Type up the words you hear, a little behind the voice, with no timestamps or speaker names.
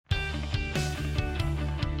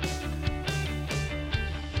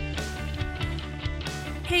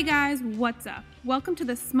Hey guys, what's up? Welcome to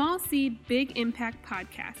the Small Seed, Big Impact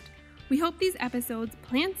podcast. We hope these episodes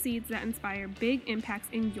plant seeds that inspire big impacts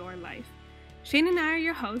in your life. Shane and I are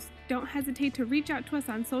your hosts. Don't hesitate to reach out to us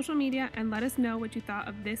on social media and let us know what you thought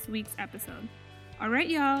of this week's episode. All right,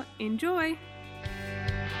 y'all, enjoy!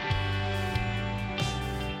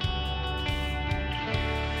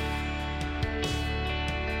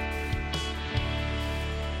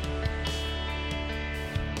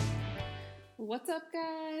 What's up,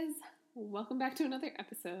 guys? Welcome back to another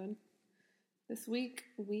episode. This week,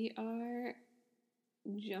 we are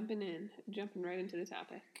jumping right into the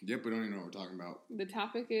topic. Yep, we don't even know what we're talking about. The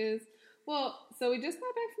topic is, so we just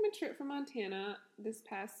got back from a trip from Montana this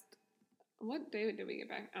past, what day did we get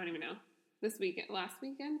back? I don't even know. This weekend, last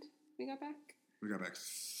weekend we got back? We got back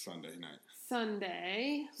Sunday night.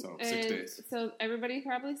 So 6 days. So everybody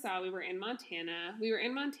probably saw we were in Montana. We were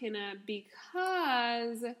in Montana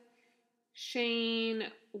because Shane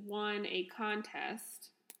won a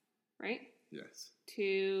contest, right? Yes.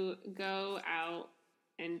 To go out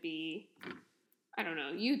and be, I don't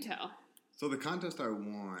know, you tell. So the contest I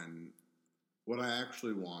won, what I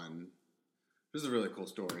actually won, this is a really cool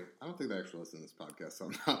story. I don't think they actually listen to this podcast, so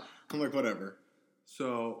I'm like, whatever.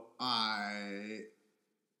 So I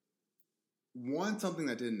won something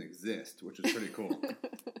that didn't exist, which is pretty cool.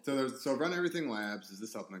 So Run Everything Labs is the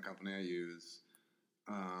supplement company I use.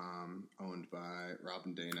 Owned by Rob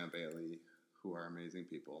and Dana Bailey, who are amazing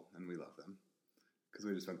people, and we love them because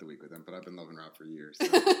we just spent the week with them. But I've been loving Rob for years. So.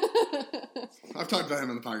 I've talked about him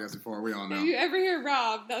on the podcast before. We all know. If you ever hear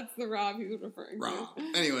Rob, that's the Rob he was referring to.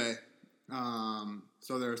 Anyway,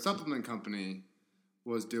 so their supplement company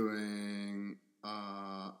was doing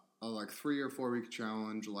a 3 or 4 week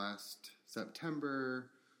challenge last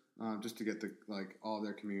September, just to get all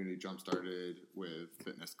their community jump started with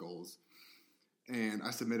fitness goals. And I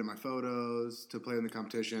submitted my photos to play in the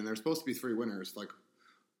competition. There were supposed to be 3 winners, like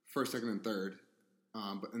first, second, and third.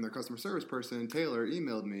 But their customer service person, Taylor,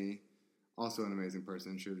 emailed me. Also an amazing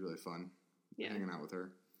person. She was really fun hanging out with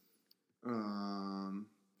her.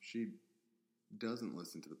 She doesn't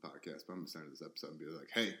listen to the podcast, but I'm going to send her this episode and be like,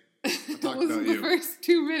 hey, I talked about you. The first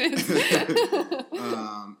 2 minutes.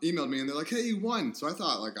 Emailed me, and they're like, hey, you won. So I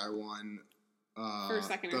thought I won first,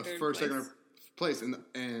 second, or third place.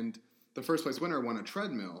 And the first place winner won a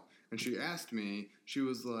treadmill, and she asked me, she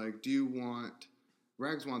was like,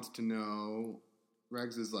 Rags wants to know,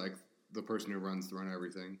 Rags is like the person who runs the Run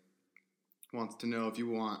Everything, wants to know if you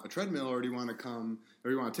want a treadmill or do you want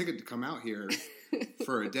a ticket to come out here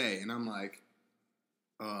for a day? And I'm like,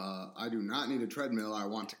 I do not need a treadmill. I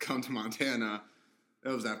want to come to Montana. It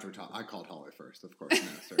was after I called Holly first, of course, and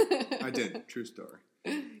asked her. I did. True story.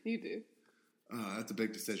 You do. That's a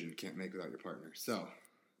big decision you can't make without your partner. So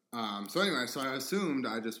anyway, I assumed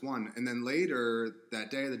I just won. And then later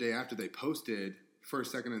that day, the day after, they posted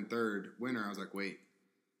first, second, and third winner. I was like, wait,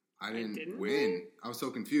 I didn't win. I was so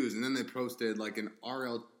confused. And then they posted an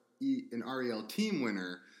REL team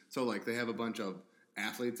winner. So they have a bunch of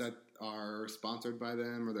athletes that are sponsored by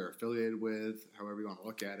them or they're affiliated with, however you want to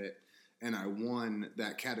look at it. And I won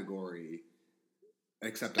that category,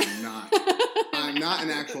 except I'm not an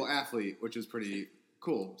actual athlete, which is pretty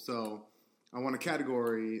cool. So I won a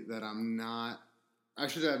category that I'm not. I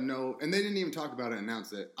should have and they didn't even talk about it and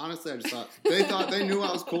announce it. Honestly, I just thought they knew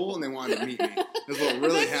I was cool and they wanted to meet me. That's what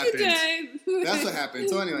really happened. That's what happened.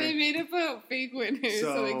 So anyway, they made up a fake winner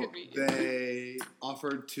so they could meet you. They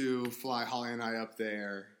offered to fly Holly and I up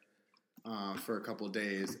there for a couple of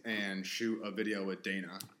days and shoot a video with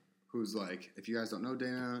Dana, who's if you guys don't know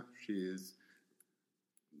Dana, she's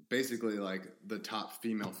basically the top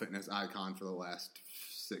female fitness icon for the last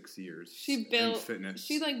 6 years. She built fitness.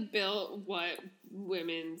 She built what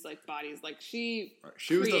women's bodies she was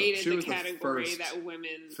created the category that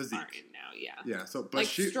women physique. are in now. Yeah. Yeah. So, but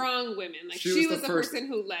strong women. She was the person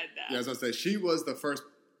who led that. Yeah, I was gonna say she was the first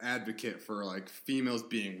advocate for females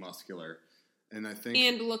being muscular, and I think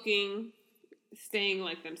staying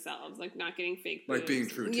themselves, not getting fake boobs. Being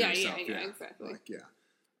true to yourself. Yeah, exactly.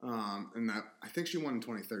 And that I think she won in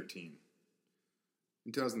 2013.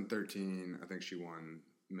 In 2013, I think she won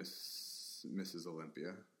Mrs.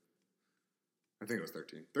 Olympia. I think it was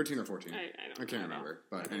 13 or 14. I can't remember,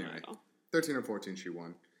 but anyway, 13 or 14 she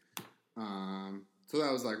won. So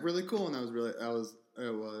that was really cool, and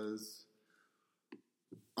it was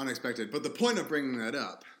unexpected. But the point of bringing that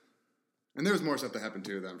up, and there was more stuff that happened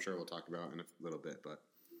too that I'm sure we'll talk about in a little bit, but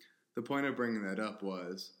the point of bringing that up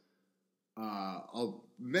was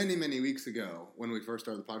many, many weeks ago when we first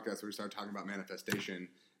started the podcast, we started talking about manifestation.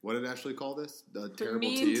 What did Ashley call this? The terrible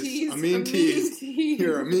tease. A mean tease.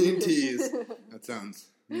 You're a mean tease. That sounds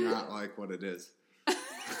not like what it is.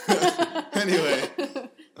 Anyway.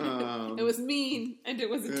 It was mean, and it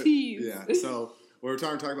was a tease. Yeah, so we were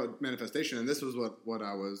talking about manifestation, and this was what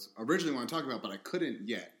I was originally want to talk about, but I couldn't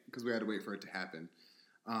yet because we had to wait for it to happen.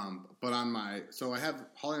 But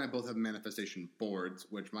Holly and I both have manifestation boards,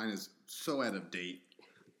 which mine is so out of date.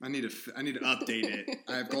 I need to update it.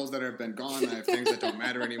 I have goals that have been gone. I have things that don't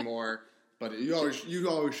matter anymore. But you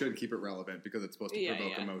always should keep it relevant because it's supposed to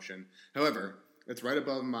provoke emotion. However, it's right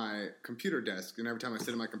above my computer desk, and every time I sit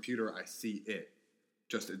at my computer, I see it.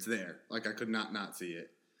 It's there. Like, I could not see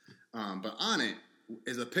it. But on it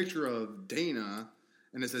is a picture of Dana,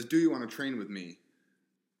 and it says, "Do you want to train with me?"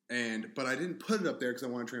 But I didn't put it up there because I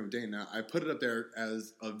want to train with Dana. I put it up there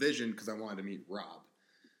as a vision because I wanted to meet Rob.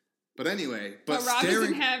 But anyway, Rob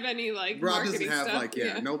doesn't have any, like, Rob doesn't have, stuff. like,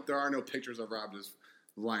 nope, there are no pictures of Rob just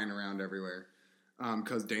lying around everywhere.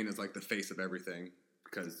 Because Dana's, like, the face of everything.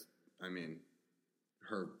 Because, I mean,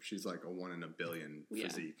 she's like a 1 in a billion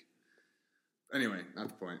physique. Anyway, not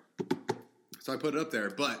the point. So I put it up there,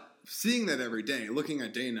 but seeing that every day, looking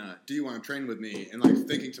at Dana, "Do you want to train with me?" And, like,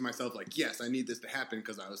 thinking to myself, like, yes, I need this to happen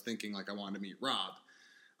because I was thinking, like, I wanted to meet Rob.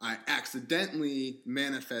 I accidentally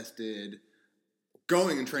manifested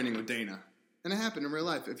going and training with Dana. And it happened in real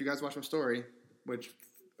life. If you guys watch my story, which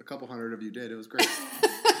a couple hundred of you did, it was great.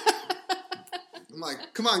 I'm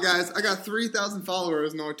like, come on, guys. I got 3,000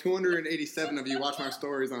 followers, and only 287 of you watch my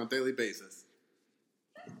stories on a daily basis.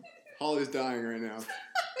 Holly's dying right now.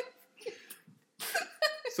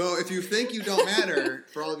 So if you think you don't matter,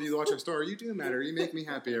 for all of you that watch my story, you do matter. You make me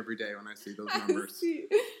happy every day when I see those numbers.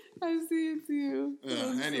 I see it too.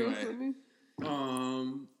 Anyway.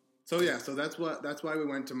 So that's why we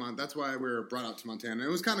went to that's why we were brought out to Montana. And it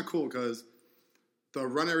was kind of cool because the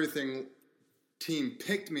Run Everything team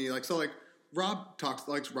picked me. Rob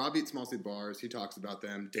eats small seed bars. He talks about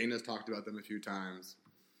them. Dana's talked about them a few times.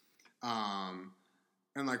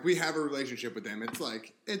 And, like, we have a relationship with them. It's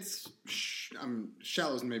like,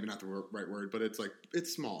 shallow is maybe not the right word, but it's like,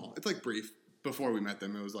 it's small. It's like brief. Before we met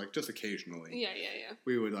them, it was like just occasionally. Yeah.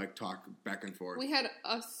 We would, like, talk back and forth. We had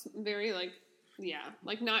a very, like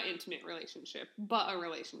not intimate relationship, but a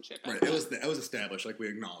relationship. Right. It was established. Like, we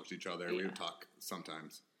acknowledged each other. Yeah. We would talk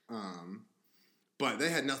sometimes. But they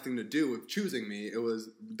had nothing to do with choosing me. It was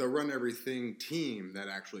the Run Everything team that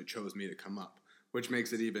actually chose me to come up, which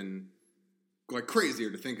makes it even, like,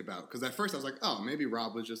 crazier to think about. Because at first I was like, oh, maybe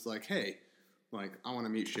Rob was just like, hey, like, I want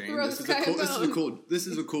to meet Shane. This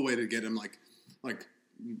is a cool way to get him, like I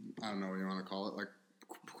don't know what you want to call it, like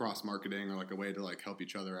cross marketing or like a way to, like, help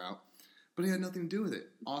each other out. But he had nothing to do with it.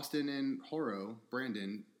 Austin and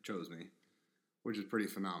Brandon chose me, which is pretty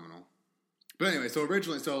phenomenal. But anyway,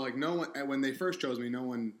 no one, when they first chose me,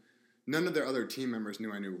 none of their other team members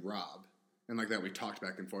knew I knew Rob. And like that, we talked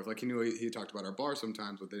back and forth. Like, he knew he talked about our bar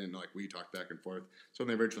sometimes, but they didn't know, like, we talked back and forth. So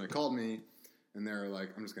when they originally called me, and they were like,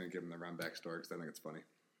 I'm just going to give them the run back story because I think it's funny.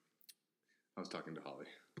 I was talking to Holly.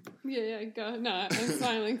 Yeah, go. No, I'm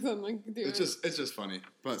smiling because I'm like, dude. It's just funny.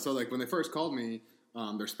 But so, like, when they first called me,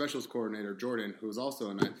 their specials coordinator, Jordan, who was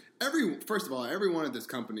also first of all, everyone at this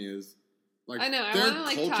company is, like, I know,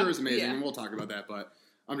 their culture is amazing, and we'll talk about that, but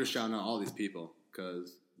I'm just shouting out all these people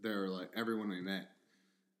because they're, like, everyone we met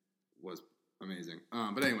was amazing.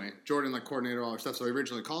 But anyway, Jordan, like, coordinated all our stuff. So he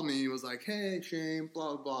originally called me. He was like, "Hey, Shane,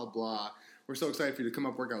 blah, blah, blah. We're so excited for you to come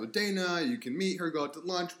up, work out with Dana. You can meet her, go out to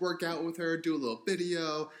lunch, work out with her, do a little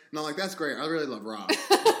video." And I'm like, "That's great. I really love Rob."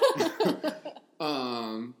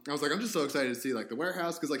 I was like, I'm just so excited to see, like, the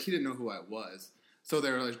warehouse because, like, he didn't know who I was. So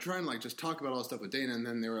they were, like, trying to, like, just talk about all this stuff with Dana. And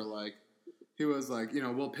then they were like, he was like,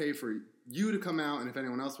 we'll pay for you to come out. And if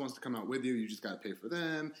anyone else wants to come out with you, you just got to pay for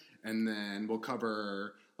them. And then we'll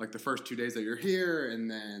cover, like, the first 2 days that you're here, and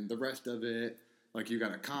then the rest of it, like, you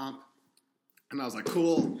got a comp. And I was like,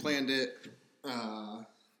 cool, planned it. I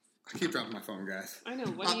keep dropping my phone, guys. I know.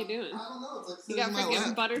 What are you doing? I don't know. It's like you got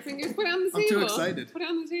freaking Butterfingers. Put it on the table. I'm too excited. Put it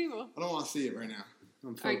on the table. I don't want to see it right now.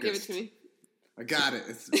 I'm focused. All right, give it to me. I got it.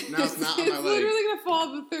 Now it's not on my leg. It's literally going to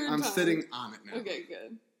fall the third time. I'm sitting on it now. Okay,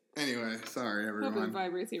 good. Anyway, sorry, everyone. Hope it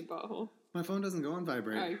vibrates your butthole. My phone doesn't go on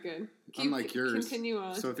vibrate. All right, good. Unlike yours. Continue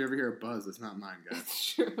on. So if you ever hear a buzz, it's not mine, guys.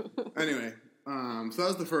 That's true. Anyway, so that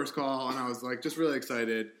was the first call, and I was, like, just really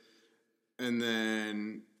excited. And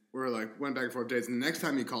then we're, like, went back and forth days. And the next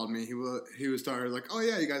time he called me, he was started like, "Oh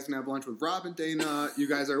yeah, you guys can have lunch with Rob and Dana. You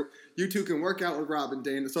two can work out with Rob and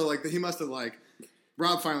Dana." So, like, he must have, like,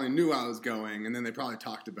 Rob finally knew I was going, and then they probably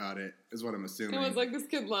talked about it, is what I'm assuming. It was like, this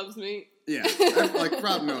kid loves me. Yeah. Like,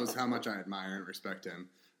 Rob knows how much I admire and respect him.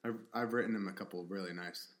 I've written him a couple of really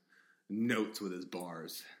nice notes with his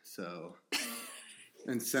bars. So,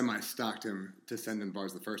 and semi-stalked him to send him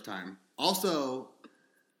bars the first time. Also,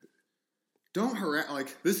 don't harass,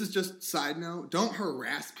 like, this is just side note, don't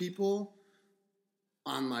harass people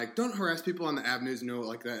on, like, don't harass people on the avenues,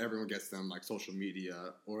 like, that everyone gets them, like, social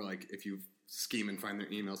media, or, like, if you scheme and find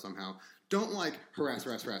their email somehow. Don't, like, harass.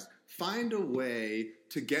 Find a way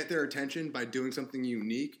to get their attention by doing something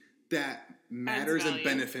unique that matters and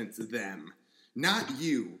benefits them. Not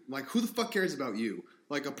you. Like, who the fuck cares about you?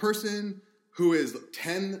 Like, a person who is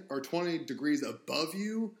 10 or 20 degrees above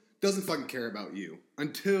you doesn't fucking care about you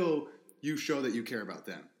until you show that you care about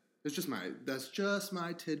them. That's just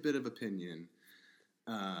my tidbit of opinion.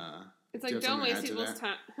 It's like, don't waste people's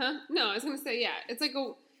time. Huh? No, I was going to say, yeah. It's like,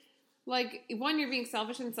 one, you're being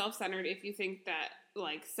selfish and self-centered if you think that,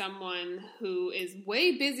 like, someone who is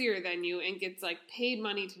way busier than you and gets, like, paid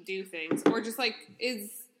money to do things, or just, like,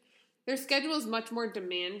 their schedule is much more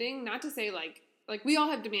demanding. Not to say, like, we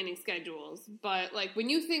all have demanding schedules, but, like, when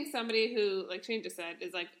you think somebody who, like Shane just said,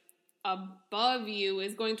 is, like, above you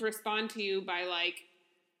is going to respond to you by, like,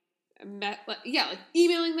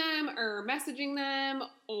 emailing them or messaging them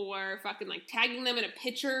or fucking, like, tagging them in a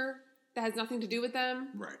picture that has nothing to do with them.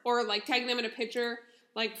 Right. Or, like, tagging them in a picture,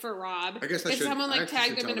 like, for Rob. I guess if someone, like,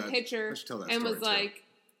 tagged him in a picture and was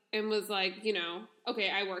like, you know, okay,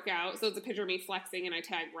 I work out, so it's a picture of me flexing and I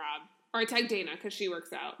tag Rob. Or I tag Dana because she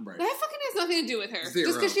works out. Right. That fucking has nothing to do with her. Zero.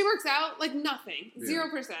 Just because she works out, like, nothing. Yeah.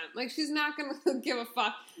 0%. Like, she's not going to give a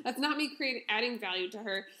fuck. That's not me adding value to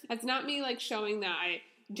her. That's not me, like, showing that I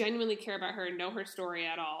genuinely care about her and know her story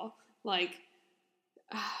at all. Like,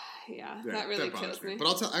 yeah, that really kills me. But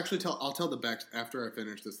I'll tell the back, after I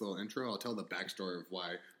finish this little intro, I'll tell the backstory of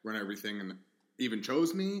why Run Everything and even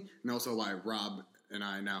chose me, and also why Rob and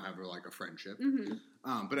I now have, like, a friendship.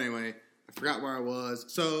 Mm-hmm. But anyway, I forgot where I was.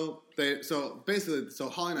 So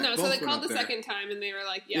Holly and I both so they went called up the there. second time, and they were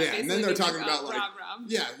like, yeah, and then they're talking about, like, Rob.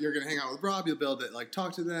 Yeah, you're going to hang out with Rob, you'll be able to, like,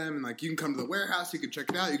 talk to them, and, like, you can come to the warehouse, you can check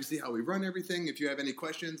it out, you can see how we run everything. If you have any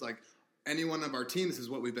questions, like, any one of our team, this is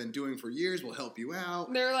what we've been doing for years, we'll help you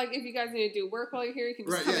out. They're like, if you guys need to do work while you're here, you can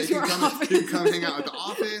just come to our office. You can come hang out at the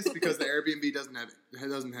office, because the Airbnb doesn't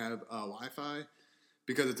have Wi-Fi,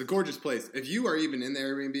 because it's a gorgeous place. If you are even in the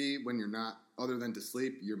Airbnb when you're not, other than to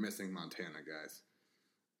sleep, you're missing Montana, guys.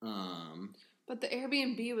 But the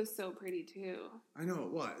Airbnb was so pretty too. I know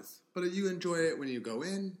it was, but you enjoy it when you go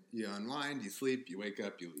in, you unwind, you sleep, you wake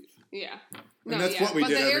up, you leave. Yeah, and that's what we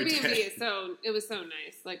did every day. But the Airbnb it was so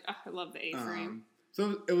nice. Like, I love the A-frame.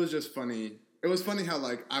 So it was just funny. It was funny how,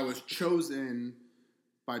 like, I was chosen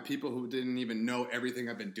by people who didn't even know everything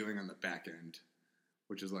I've been doing on the back end,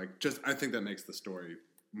 which is, like, I think that makes the story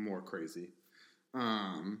more crazy.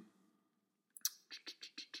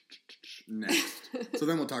 Next. So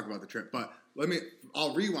then we'll talk about the trip. But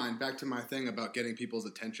I'll rewind back to my thing about getting people's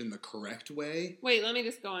attention the correct way. Wait, let me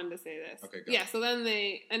just go on to say this. Okay, go. Yeah, so then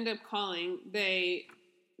they end up calling. They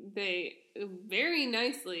very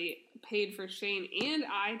nicely paid for Shane and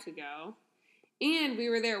I to go. And we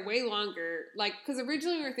were there way longer. Like, because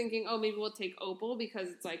originally we were thinking, oh, maybe we'll take Opal because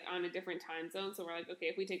it's, like, on a different time zone. So we're like, okay,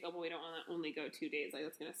 if we take Opal, we don't want to only go 2 days. Like,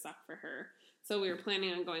 that's going to suck for her. So we were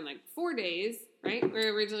planning on going, like, 4 days, right? We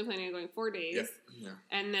were originally planning on going 4 days. Yep. Yeah.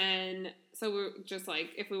 And then, so we were just, like,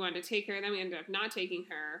 if we wanted to take her, then we ended up not taking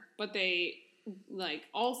her. But they, like,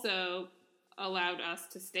 also allowed us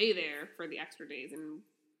to stay there for the extra days and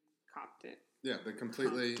copped it. Yeah, they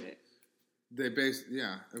completely... It was...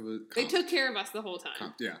 They took care of us the whole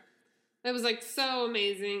time. Yeah. It was, like, so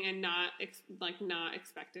amazing and not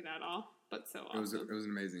expected at all, but so awesome. It was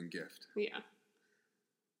an amazing gift. Yeah.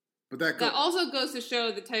 But that also goes to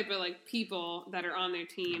show the type of, like, people that are on their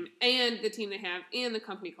team and the team they have and the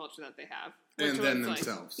company culture that they have. And then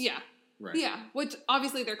themselves. Yeah. Right. Yeah, which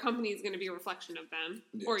obviously their company is going to be a reflection of them,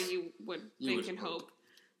 yes. Or you would think and hope.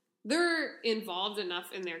 They're involved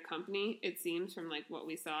enough in their company, it seems, from, like, what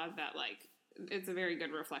we saw, that, like, it's a very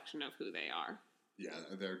good reflection of who they are. Yeah,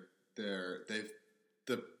 the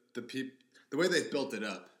way they've built it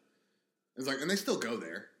up is, like, and they still go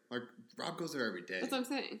there. Like, Rob goes there every day. That's what I'm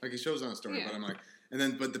saying. Like, he shows on a story, but I'm like,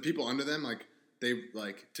 but the people under them, like, they,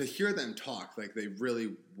 like, to hear them talk, like, they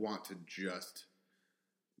really want to just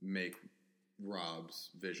make Rob's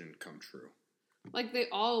vision come true. Like, they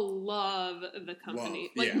all love the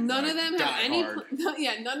company. None of them have any.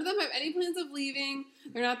 None of them have any plans of leaving.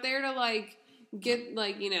 They're not there to, like, get,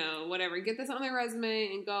 like, you know, whatever, get this on their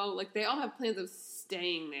resume and go. Like, they all have plans of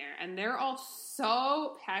staying there, and they're all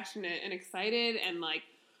so passionate and excited and, like,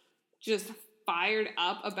 just fired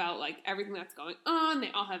up about, like, everything that's going on. They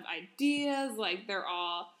all have ideas. Like, they're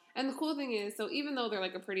all... And the cool thing is, so even though they're,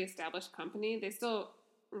 like, a pretty established company, they still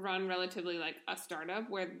run relatively, like, a startup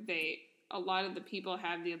where a lot of the people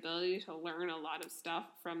have the ability to learn a lot of stuff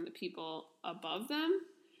from the people above them.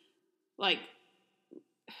 like,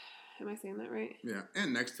 am I saying that right? Yeah,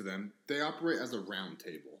 and next to them, they operate as a round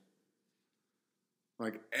table.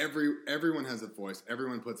 Like, everyone has a voice.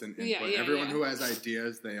 Everyone puts in input. Everyone who has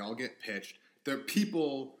ideas, they all get pitched. The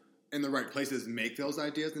people in the right places make those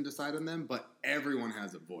ideas and decide on them, but everyone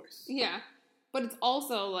has a voice. Yeah. But it's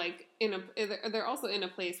also, like, they're also in a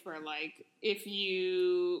place where, like, if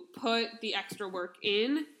you put the extra work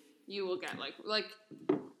in, you will get,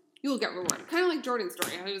 you will get rewarded. Kind of like Jordan's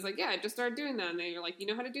story. How he was like, yeah, I just started doing that. And they were like, you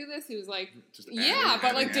know how to do this? He was like,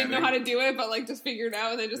 didn't know how to do it, but, like, just figured it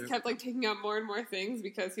out. And then just kept, like, taking out more and more things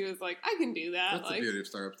because he was like, I can do that. That's the beauty of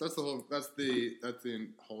startups. That's the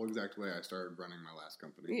whole exact way I started running my last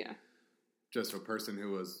company. Yeah. Just a person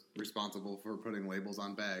who was responsible for putting labels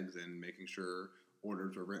on bags and making sure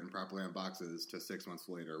orders were written properly on boxes to 6 months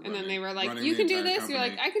later. And then they were like, you can do this? Company. You're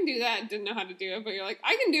like, I can do that. Didn't know how to do it, but you're like,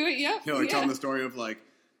 I can do it, yep. You know, telling the story of, like,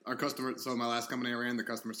 our customer, so my last company I ran, the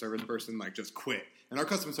customer service person, like, just quit. And our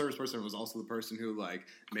customer service person was also the person who, like,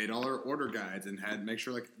 made all our order guides and had make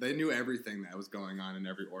sure, like, they knew everything that was going on in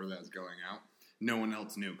every order that was going out. No one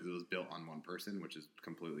else knew because it was built on one person, which is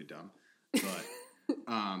completely dumb.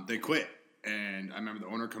 But they quit. And I remember the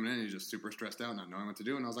owner coming in and he's just super stressed out, not knowing what to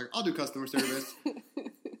do. And I was like, I'll do customer service.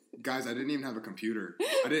 Guys, I didn't even have a computer.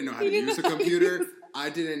 I didn't know how to use a computer. I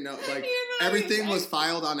didn't know, like, everything was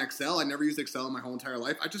filed on Excel. I never used Excel in my whole entire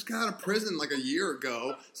life. I just got out of prison like a year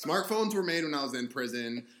ago. Smartphones were made when I was in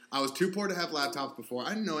prison. I was too poor to have laptops before. I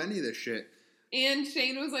didn't know any of this shit. And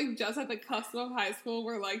Shane was, like, just at the cusp of high school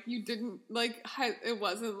where, like, you didn't, like, it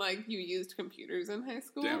wasn't like you used computers in high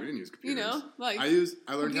school. Yeah, we didn't use computers. You know? Like,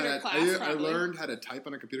 I learned how to type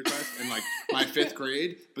on a computer class in, like, my 5th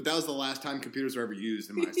grade, but that was the last time computers were ever used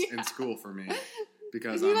in school for me.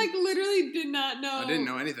 Because you, like, literally did not know. I didn't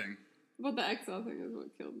know anything. But the Excel thing is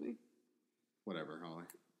what killed me. Whatever, Holly.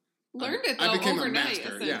 Learned it, though, I became overnight,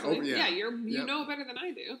 a master. Essentially. Yeah, you know better than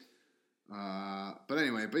I do. But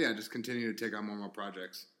anyway, just continue to take on more and more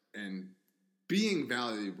projects. And being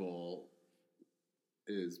valuable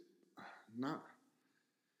is not,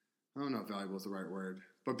 I don't know if valuable is the right word,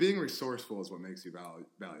 but being resourceful is what makes you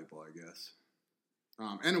valuable, I guess.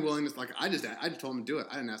 And a willingness, like, I just told him to do it.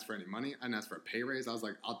 I didn't ask for any money. I didn't ask for a pay raise. I was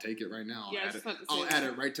like, I'll take it right now. I'll add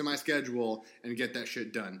it right to my schedule and get that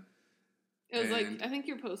shit done. It was I think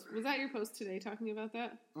your post, was that your post today talking about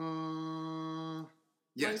that?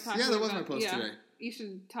 Yes. Yeah, that was my post today. You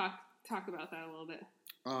should talk about that a little bit.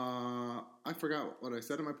 I forgot what I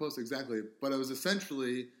said in my post exactly, but it was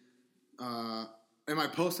essentially, in my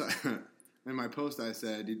post I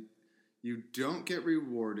said, you don't get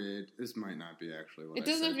rewarded. This might not be actually what I said.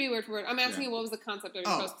 It doesn't have to be word for word. I'm asking you what was the concept of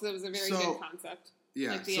your post, because it was a very good concept.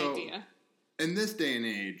 Yeah, like the idea. In this day and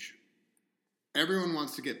age, everyone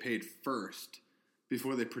wants to get paid first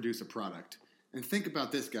before they produce a product. And think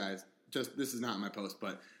about this, guys. This is not in my post,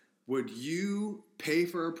 but would you pay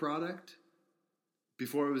for a product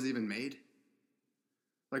before it was even made?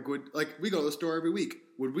 Like we go to the store every week.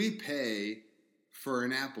 Would we pay for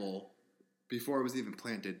an apple before it was even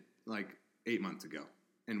planted, like 8 months ago,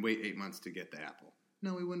 and wait 8 months to get the apple?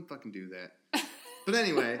 No, we wouldn't fucking do that. But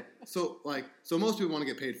anyway, so most people want to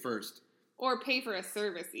get paid first. Or pay for a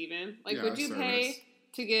service even. Like, would you pay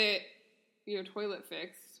to get your toilet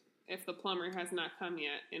fixed if the plumber has not come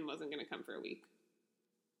yet and wasn't going to come for a week?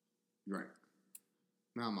 Right.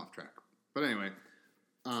 Now I'm off track. But anyway,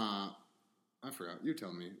 I forgot. You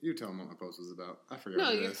tell me what my post was about. I forgot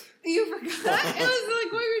what it is. You forgot? It was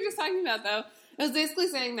like what we were just talking about, though. It was basically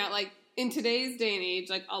saying that, like, in today's day and age,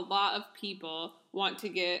 like, a lot of people want to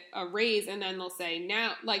get a raise, and then they'll say,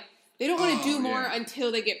 now, like, they don't want to do more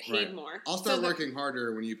until they get paid more. I'll start working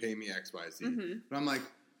harder when you pay me X, Y, Z. Mm-hmm. But I'm like,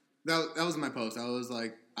 that was my post. I was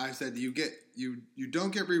like, I said, you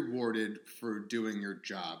don't get rewarded for doing your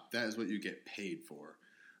job. That is what you get paid for.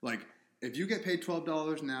 Like, if you get paid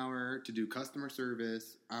 $12 an hour to do customer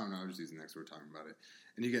service, I don't know, I'm just using the next word talking about it,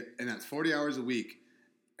 and that's 40 hours a week,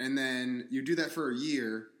 and then you do that for a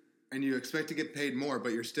year, and you expect to get paid more,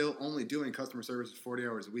 but you're still only doing customer service 40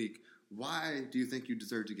 hours a week, why do you think you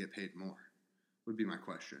deserve to get paid more? Would be my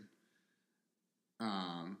question.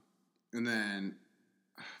 And then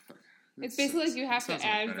it's basically like you have to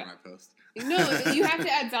add. Better my post. No, you have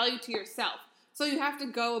to add value to yourself. So you have to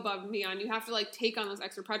go above and beyond. You have to, like, take on those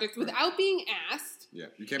extra projects without being asked. Yeah,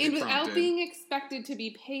 you can't be prompted. And without being expected to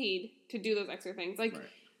be paid to do those extra things. Like,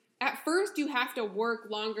 at first, you have to work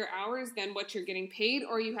longer hours than what you're getting paid,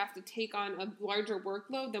 or you have to take on a larger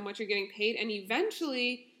workload than what you're getting paid. And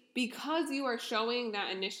eventually, because you are showing that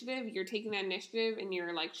initiative, you're taking that initiative and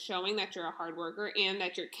you're, like, showing that you're a hard worker and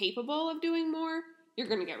that you're capable of doing more, you're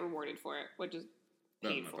going to get rewarded for it, which is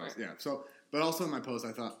paid for it. Yeah. So, but also in my post,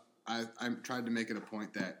 I thought, I'm trying to make it a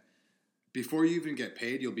point that before you even get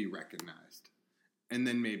paid, you'll be recognized. And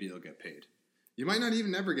then maybe you'll get paid. You might not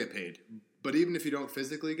even ever get paid. But even if you don't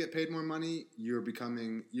physically get paid more money, you're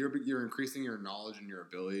increasing your knowledge and your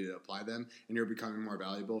ability to apply them, and you're becoming more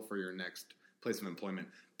valuable for your next place of employment.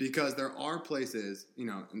 Because there are places,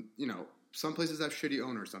 some places have shitty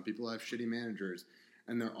owners, some people have shitty managers,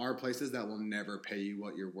 and there are places that will never pay you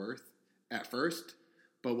what you're worth at first.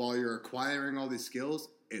 But while you're acquiring all these skills,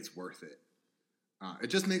 it's worth it. It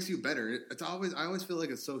just makes you better. I always feel like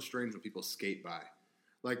it's so strange when people skate by,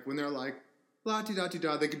 like when they're like,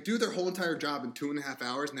 la-ti-da-ti-da. They could do their whole entire job in 2.5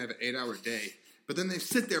 hours and have an 8-hour day, but then they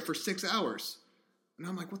sit there for 6 hours. And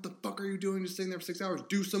I'm like, what the fuck are you doing just sitting there for 6 hours?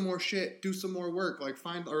 Do some more shit. Do some more work. Or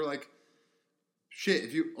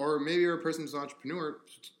maybe you're a person who's an entrepreneur,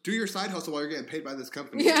 do your side hustle while you're getting paid by this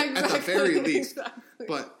company. Yeah, exactly. At the very least. Exactly.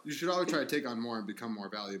 But you should always try to take on more and become more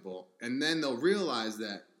valuable. And then they'll realize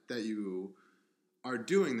that you are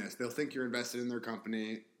doing this. They'll think you're invested in their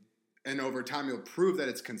company. And over time, you'll prove that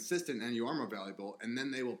it's consistent and you are more valuable, and then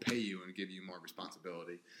they will pay you and give you more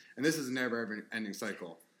responsibility. And this is a never-ending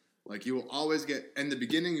cycle. Like, you will always in the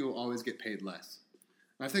beginning, you will always get paid less.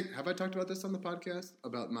 And I think, have I talked about this on the podcast?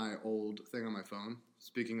 About my old thing on my phone?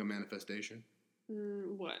 Speaking of manifestation.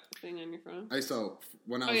 What thing on your phone?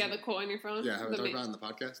 The quote on your phone? Yeah, have I talked about it in the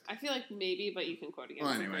podcast? I feel like maybe, but you can quote again.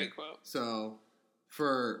 Well, it's anyway. a great quote. So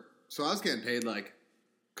I was getting paid, like,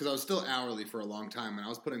 because I was still hourly for a long time, and I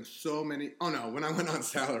was putting so many... Oh, no, when I went on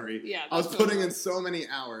salary, yeah, I was putting in so many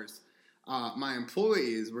hours. My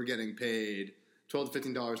employees were getting paid $12 to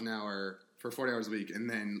 $15 an hour for 40 hours a week, and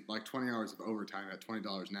then, like, 20 hours of overtime at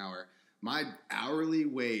 $20 an hour. My hourly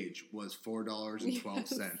wage was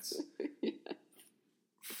 $4.12 Yes.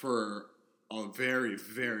 for a very,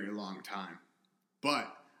 very long time.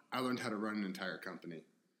 But I learned how to run an entire company,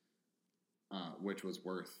 which was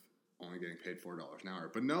worth... only getting paid $4 an hour.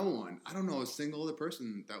 But I don't know a single other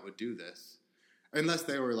person that would do this. Unless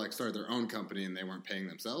they were like started their own company and they weren't paying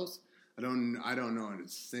themselves. I don't know a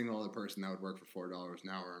single other person that would work for $4 an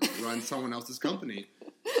hour and run someone else's company.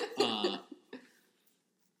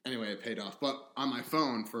 Anyway, it paid off. But on my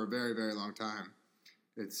phone for a very, very long time,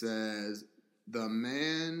 it says, the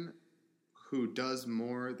man who does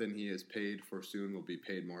more than he is paid for soon will be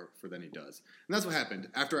paid more for than he does. And that's what happened.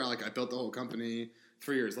 After I built the whole company,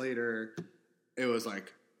 3 years later, it was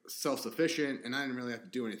like self-sufficient, and I didn't really have to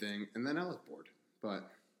do anything. And then I was bored. But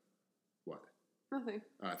what? Nothing.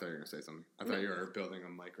 Oh, I thought you were going to say something. I thought you were building a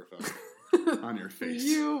microphone on your face.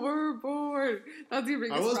 You were bored. That's your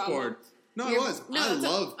biggest problem. I was bored. No, I was. I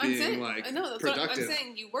love being productive. I'm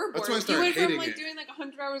saying you were bored. That's why I started hating it. You went from doing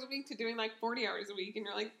 100 hours a week to doing 40 hours a week, and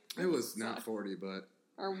you're like, it was not 40, but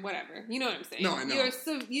or whatever. You know what I'm saying? No, I know.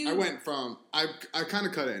 I went from I kind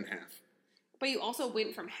of cut it in half. But you also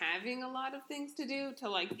went from having a lot of things to do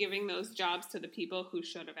to giving those jobs to the people who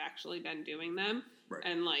should have actually been doing them, right.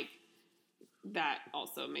 And that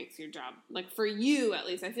also makes your job, for you at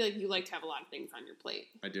least, I feel like you like to have a lot of things on your plate.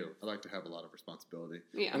 I do. I like to have a lot of responsibility.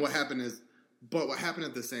 Yeah. And what happened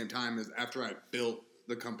at the same time is after I built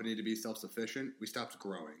the company to be self-sufficient, we stopped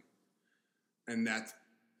growing. And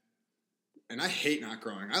I hate not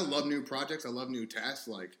growing. I love new projects. I love new tasks.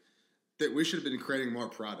 That we should have been creating more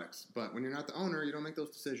products. But when you're not the owner, you don't make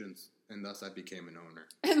those decisions. And thus I became an owner.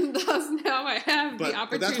 And thus now I have the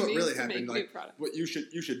opportunity that's what really to happened. make new products. What you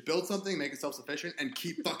should build something, make it self-sufficient, and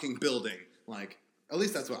keep fucking building. At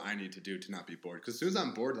least that's what I need to do to not be bored. Because as soon as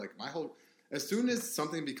I'm bored, as soon as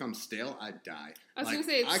something becomes stale, I die. I was going to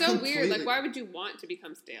say, it's so weird. Why would you want to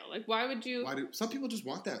become stale? Why would you... Some people just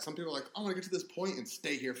want that. Some people are like, I want to get to this point and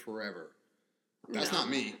stay here forever. That's not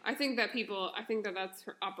me. I think that that's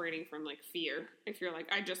operating from fear. If you're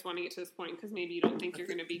I just want to get to this point because maybe you don't think you're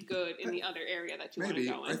going to be good in the other area that you want to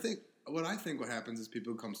go in. I think what happens is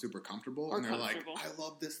people become super comfortable and they're like, I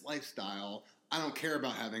love this lifestyle. I don't care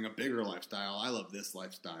about having a bigger lifestyle. I love this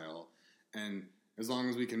lifestyle. And as long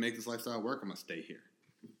as we can make this lifestyle work, I'm going to stay here.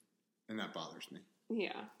 And that bothers me.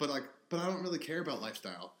 Yeah. But I don't really care about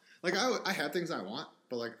lifestyle. I have things I want,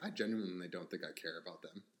 but I genuinely don't think I care about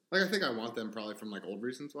them. I think I want them probably from old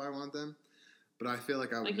reasons why I want them, but I feel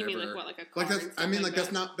like I would you never. Mean a car?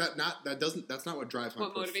 That's not that's not what drives my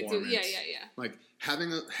performance. Motivates you? Yeah. Having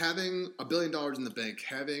 $1 billion in the bank,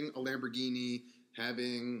 having a Lamborghini,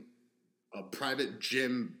 having a private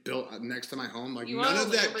gym built next to my home, none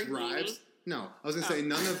of that drives. No, I was gonna say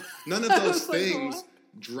none of those things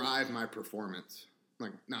drive my performance.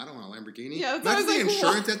 No, I don't want a Lamborghini. Yeah, that's the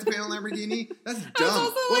insurance you have to pay on a Lamborghini. That's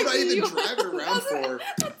dumb. What would I even drive it around for?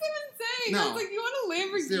 That's what I'm saying. No. I was you want a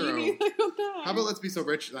Lamborghini? Zero. What the heck? How about let's be so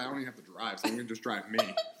rich that I don't even have to drive, so you can just drive me. You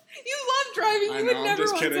love driving. You would never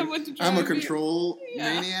want kidding. someone to drive. I'm a control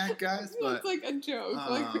maniac, guys. But it's like a joke.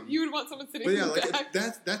 Like you would want someone sitting in the like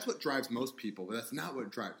back. that's what drives most people, but that's not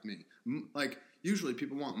what drives me. Like usually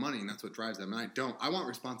people want money, and that's what drives them. And I don't. I want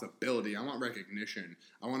responsibility. I want recognition.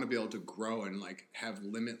 I want to be able to grow and like have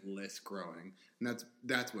limitless growing, and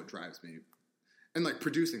that's what drives me. And like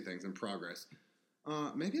producing things and progress.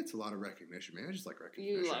 Maybe it's a lot of recognition. Maybe I just like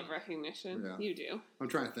recognition. You love recognition. Yeah. You do. I'm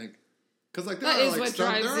trying to think. Because like there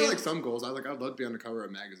are like some goals. I'd love to be on the cover of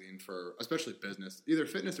a magazine for especially business, either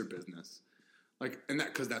fitness or business. Like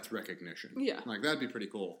because that's recognition. Yeah. Like that'd be pretty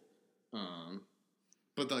cool.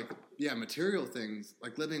 But like material things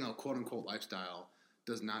like living a quote unquote lifestyle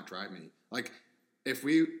does not drive me. Like if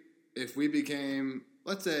we became,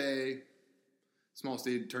 let's say, Small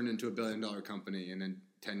Seed turned into $1 billion company, and in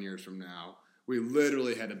 10 years from now we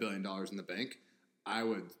literally had $1 billion in the bank, I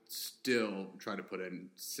would still try to put in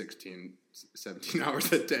 16, 17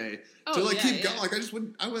 hours a day to keep going. Like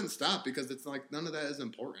I wouldn't stop because it's like none of that is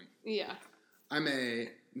important. Yeah. I may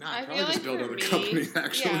not probably just build other companies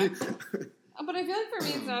actually. Yeah. But I feel like for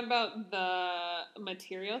me it's not about the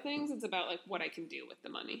material things, it's about like what I can do with the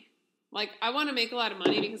money. Like I want to make a lot of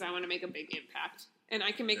money because I want to make a big impact. And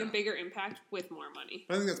I can make a bigger impact with more money.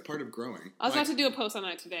 I think that's part of growing. I was about to do a post on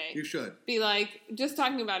that today. You should. Be like, just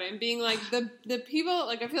talking about it and being like, the people,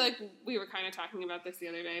 like, I feel like we were kind of talking about this the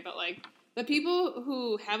other day, but like, the people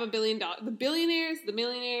who have $1 billion, the billionaires, the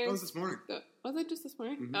millionaires. That was this morning. Was it just this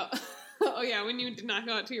morning? Mm-hmm. Oh. Oh, yeah, when you did not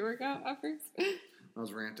go out to your workout efforts. I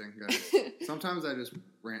was ranting, guys. Sometimes I just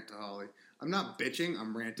rant to Holly. I'm not bitching,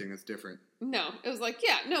 I'm ranting. It's different. No, it was like,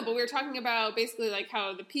 but we were talking about basically like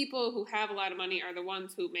how the people who have a lot of money are the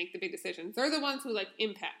ones who make the big decisions. They're the ones who like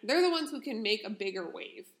impact. They're the ones who can make a bigger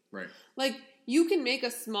wave. Right. Like you can make a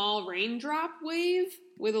small raindrop wave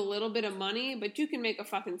with a little bit of money, but you can make a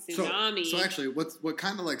fucking tsunami. So actually, what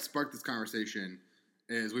kind of like sparked this conversation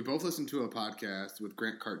is we both listened to a podcast with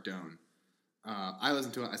Grant Cardone. I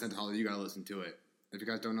listened to it. I sent to Holly. You got to listen to it. If you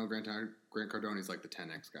guys don't know Grant Cardone, he's like the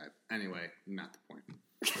 10X guy. Anyway, not the point.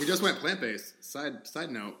 He just went plant-based.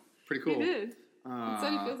 Side note, pretty cool. He did. He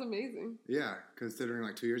said he feels amazing. Yeah, considering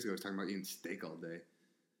like 2 years ago he was talking about eating steak all day.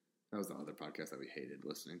 That was the other podcast that we hated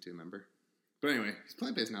listening to, remember? But anyway, he's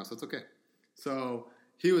plant-based now, so it's okay. So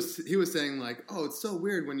he was saying like, oh, it's so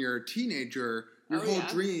weird when you're a teenager, your whole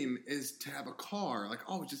dream is to have a car. Like,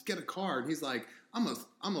 oh, just get a car. And he's like, I'm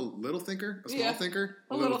a little thinker, a small thinker,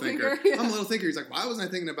 a little thinker. Yeah. I'm a little thinker. He's like, why wasn't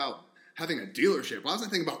I thinking about having a dealership? Why wasn't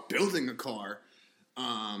I thinking about building a car?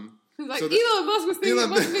 He's like, Elon Musk was thinking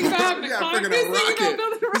about having a car. Freaking a rocket.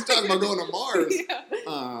 He's talking about going to Mars.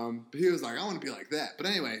 But he was like, I want to be like that. But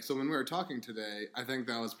anyway, so when we were talking today, I think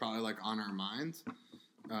that was probably like on our minds.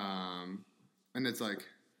 And it's like,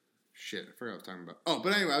 shit, I forgot what I was talking about. Oh,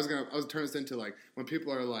 but anyway, I was turning this into like when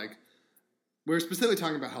people are like, we're specifically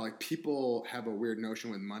talking about how like people have a weird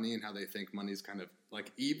notion with money and how they think money's kind of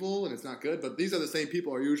like evil and it's not good. But these are the same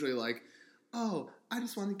people who are usually like, oh, I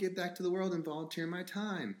just want to give back to the world and volunteer my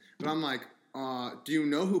time. But I'm like, do you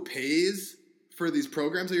know who pays for these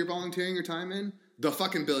programs that you're volunteering your time in? The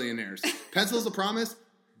fucking billionaires. Pencils of Promise?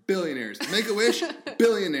 Billionaires. Make-A-Wish?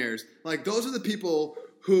 Billionaires. Like, those are the people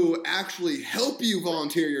who actually help you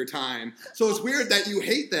volunteer your time. So it's weird that you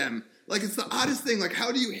hate them. Like, it's the oddest thing. Like,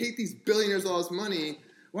 how do you hate these billionaires with all this money?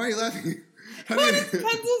 Why are you laughing? What is Pencils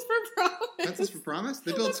for Promise? Pencils for Promise?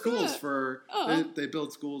 They build schools for they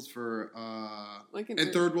build schools for like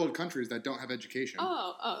in third world countries that don't have education.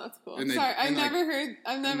 Oh, that's cool. Sorry, I've never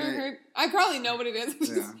heard. I probably know what it is.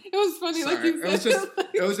 It was funny, sorry. like you said.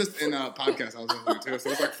 It was just in a podcast I was listening to, so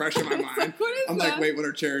it was like fresh in my mind. I'm like, wait, what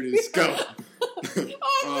are charities? Go.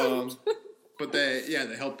 But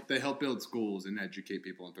they help build schools and educate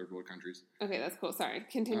people in third world countries. Okay, that's cool. Sorry,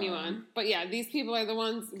 continue on. But yeah, these people are the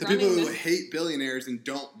ones. The people who hate billionaires and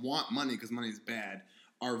don't want money because money's bad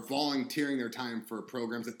are volunteering their time for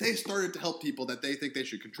programs that they started to help people that they think they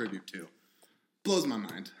should contribute to. Blows my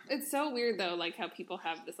mind. It's so weird though, like how people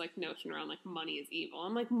have this like notion around like money is evil.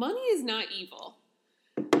 I'm like, money is not evil.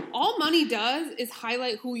 All money does is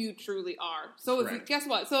highlight who you truly are. So guess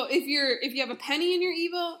what? So if you have a penny and you're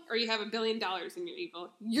evil, or you have $1 billion and you're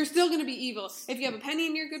evil, you're still going to be evil. If you have a penny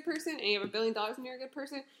and you're a good person, and you have $1 billion and you're a good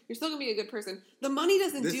person, you're still going to be a good person. The money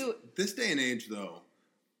doesn't do this day and age, though.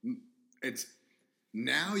 It's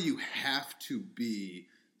now you have to be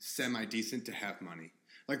semi-decent to have money.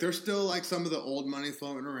 Like there's still like some of the old money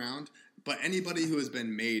floating around. But anybody who has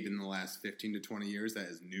been made in the last 15 to 20 years that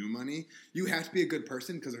is new money, you have to be a good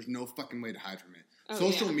person because there's no fucking way to hide from it.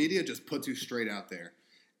 Social media just puts you straight out there.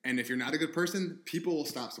 And if you're not a good person, people will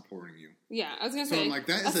stop supporting you. Yeah, I was going to say. I'm like,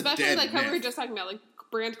 that is a dead especially like how myth. we were just talking about, like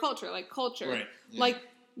brand culture, like culture. Right. Yeah. Like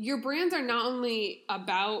your brands are not only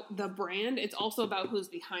about the brand, it's also about who's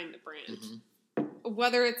behind the brand. Mm-hmm.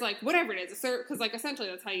 Whether it's like, whatever it is, because like essentially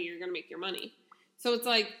that's how you're going to make your money. So it's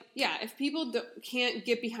like, yeah, if people can't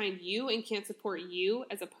get behind you and can't support you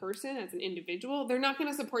as a person, as an individual, they're not going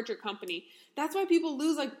to support your company. That's why people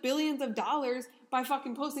lose like billions of dollars by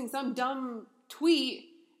fucking posting some dumb tweet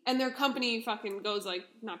and their company fucking goes like,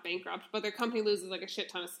 not bankrupt, but their company loses like a shit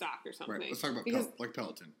ton of stock or something. Right, let's talk about like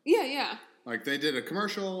Peloton. Yeah, yeah. Like they did a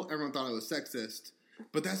commercial, everyone thought it was sexist,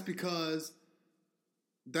 but that's because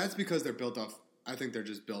they're built off, I think they're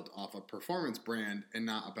just built off a performance brand and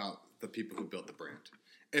not about the people who built the brand.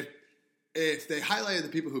 If they highlighted the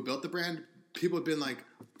people who built the brand, people would have been like,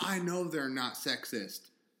 I know they're not sexist.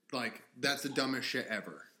 Like, that's the dumbest shit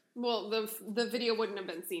ever. Well, the video wouldn't have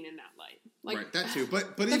been seen in that light. Like, right, that too.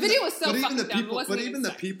 But the video was so fucking dumb. But even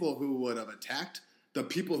the people who would have attacked, the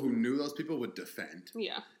people who knew those people would defend.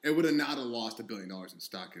 Yeah. It would have not have lost $1 billion in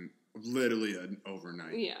stock in literally an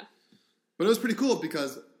overnight. Yeah. But it was pretty cool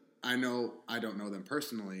because I don't know them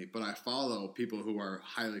personally, but I follow people who are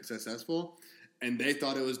highly successful, and they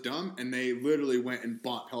thought it was dumb, and they literally went and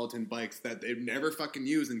bought Peloton bikes that they've never fucking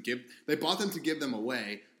used they bought them to give them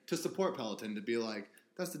away to support Peloton, to be like,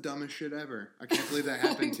 that's the dumbest shit ever. I can't believe that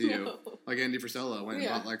happened to you. Like Andy Frisella went and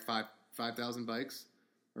bought like 5,000 bikes.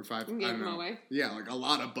 Or five, I don't know. Away. Yeah, like a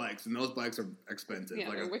lot of bikes, and those bikes are expensive. Yeah,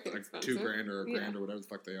 like expensive. $2,000 or $1,000 or whatever the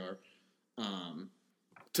fuck they are.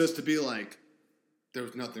 Just to be like, there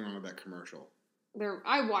was nothing wrong with that commercial.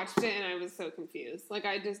 I watched it and I was so confused. Like,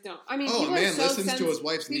 I just don't. I mean, oh, people man are so listens to his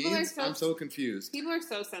wife's needs. I'm so confused. People are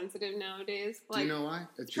so sensitive nowadays. Like, do you know why?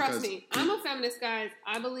 It's trust me, I'm a feminist, guys.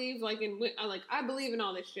 I believe I believe in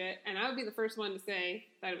all this shit, and I would be the first one to say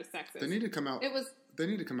that it was sexist. They need to come out. They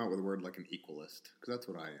need to come out with a word like an equalist, because that's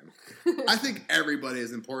what I am. I think everybody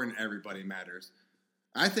is important. Everybody matters.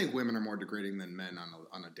 I think women are more degrading than men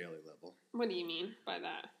on a daily level. What do you mean by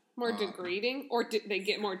that? More degrading, or they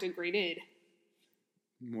get more degraded?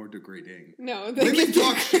 More degrading. No, women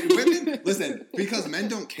talk shit. Women, listen, because men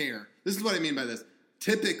don't care. This is what I mean by this.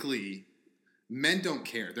 Typically, men don't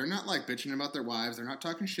care. They're not like bitching about their wives. They're not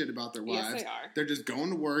talking shit about their wives. Yes, they are. They're just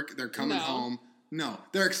going to work. They're coming home. No,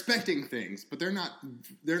 they're expecting things, but they're not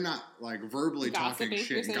like verbally talking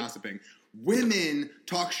shit and gossiping. Women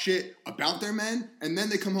talk shit about their men, and then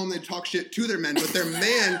they come home and they talk shit to their men, but their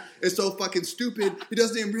man is so fucking stupid, he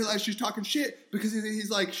doesn't even realize she's talking shit, because he's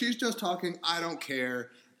like, she's just talking, I don't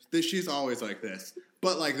care, she's always like this.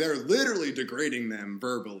 But like, they're literally degrading them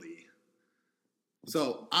verbally.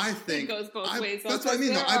 So I think it goes both ways. That's what I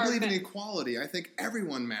mean. Though. I believe in equality. I think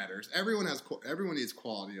everyone matters. Everyone needs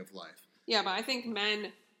quality of life. Yeah, but I think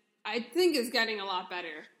it's getting a lot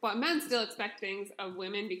better. But men still expect things of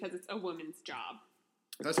women because it's a woman's job.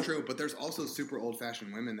 That's true, but there's also super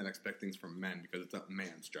old-fashioned women that expect things from men because it's a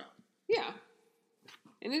man's job. Yeah.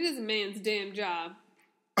 And it is a man's damn job.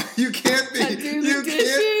 You can't be. I do the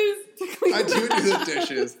dishes. I do the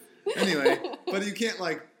dishes. Anyway, but you can't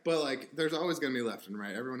there's always going to be left and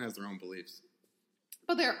right. Everyone has their own beliefs.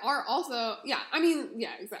 But there are also,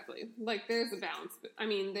 exactly. Like, there's a balance. I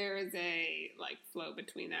mean, there is a, flow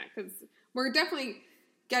between that. Because we're definitely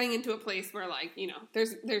getting into a place where,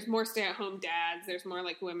 there's more stay-at-home dads. There's more,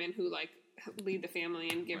 women who, lead the family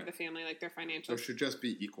and give the family, their financial... There should just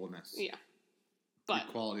be equalness. Yeah. But...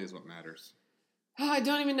 Equality is what matters. Oh, I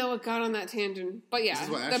don't even know what got on that tangent. But, yeah. This is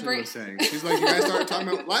what Ashley was saying. She's like, you guys started talking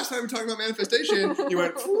about... Last time we talked about manifestation, you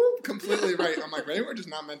went, whoop, completely right. I'm like, maybe we're just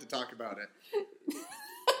not meant to talk about it.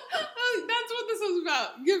 That's what this was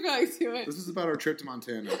about. Get back to it. This is about our trip to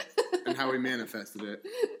Montana and how we manifested it.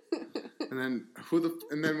 And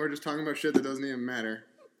then we're just talking about shit that doesn't even matter.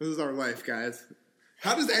 This is our life, guys.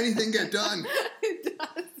 How does anything get done? It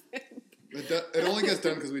doesn't. It only gets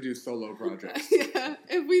done because we do solo projects. Yeah,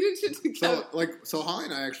 if we did shit together. So Holly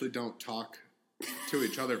and I actually don't talk to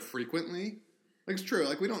each other frequently. It's true.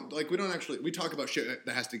 We don't actually, we talk about shit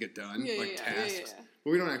that has to get done, tasks. Yeah.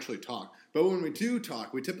 But we don't actually talk. But when we do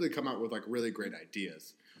talk, we typically come out with really great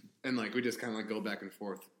ideas. And we just kind of go back and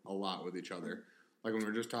forth a lot with each other. Like when we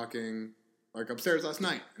were just talking upstairs last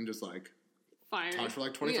night and just talked for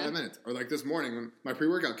 25 minutes. Or this morning when my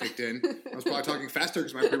pre-workout kicked in. I was probably talking faster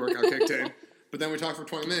because my pre-workout kicked in. But then we talked for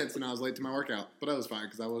 20 minutes and I was late to my workout. But I was fine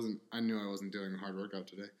because I knew I wasn't doing a hard workout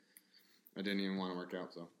today. I didn't even want to work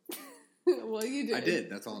out, so. Well, you did. I did.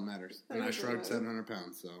 That's all that matters. And I shrugged 700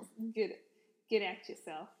 pounds, so. Get at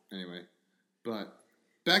yourself. Anyway, but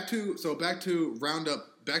back to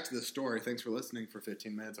Roundup, back to the story. Thanks for listening for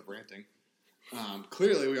 15 minutes of ranting.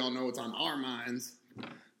 Clearly, we all know what's on our minds,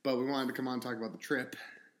 but we wanted to come on and talk about the trip.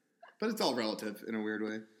 But it's all relative in a weird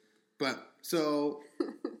way. But, so,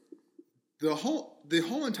 the whole... the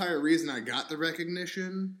whole entire reason I got the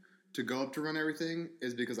recognition to go up to Run Everything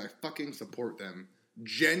is because I fucking support them.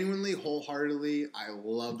 Genuinely, wholeheartedly, I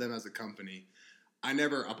love them as a company. I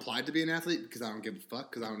never applied to be an athlete because I don't give a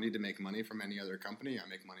fuck, because I don't need to make money from any other company. I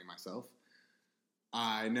make money myself.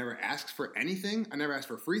 I never asked for anything. I never asked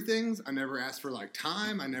for free things. I never asked for, like,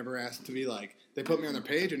 time. I never asked to be, like, they put me on their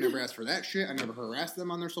page. I never asked for that shit. I never harassed them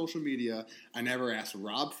on their social media. I never asked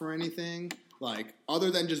Rob for anything, like, other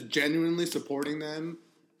than just genuinely supporting them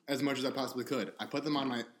as much as I possibly could. I put them on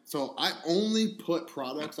my, so I only put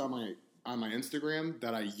products on my Instagram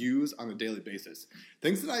that I use on a daily basis.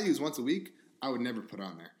 Things that I use once a week, I would never put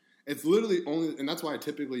on there. It's literally only, and that's why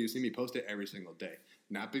typically you see me post it every single day.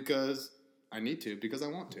 Not because I need to, because I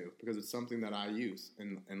want to, because it's something that I use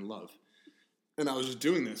and love. And I was just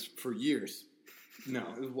doing this for years. No,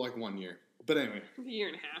 it was like 1 year. But anyway. A year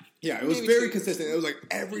and a half. Yeah, it was very consistent. It was like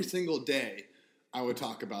every single day I would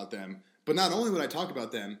talk about them. But not only would I talk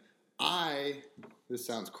about them, this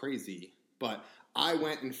sounds crazy, but I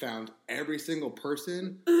went and found every single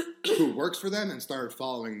person who works for them and started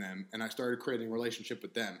following them. And I started creating a relationship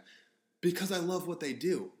with them because I love what they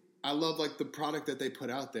do. I love, like, the product that they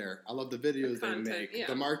put out there. I love the videos they make,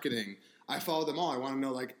 the marketing. I follow them all. I want to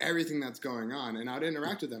know, like, everything that's going on. And I'd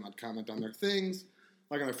interact with them. I'd comment on their things,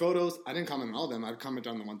 like on their photos. I didn't comment on all of them. I'd comment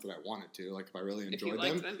on the ones that I wanted to, like, if I really enjoyed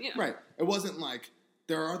them. Yeah. Right. It wasn't like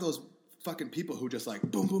there are those fucking people who just, like,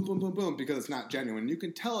 boom, boom, boom, boom, boom, because it's not genuine. You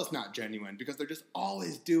can tell it's not genuine because they're just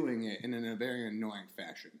always doing it in a very annoying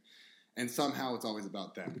fashion. And somehow it's always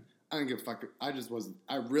about them. I didn't give a fuck.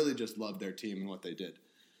 I really just loved their team and what they did.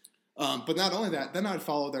 But not only that, then I'd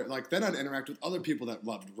follow then I'd interact with other people that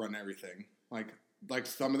loved Run Everything. Like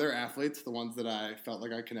some of their athletes, the ones that I felt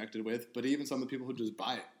like I connected with, but even some of the people who just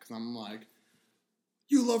buy it. Because I'm like,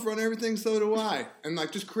 you love Run Everything, so do I. And,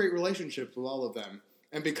 like, just create relationships with all of them.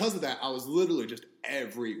 And because of that, I was literally just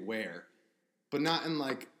everywhere. But not in,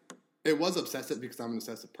 like, it was obsessive because I'm an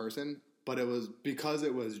obsessive person, but it was because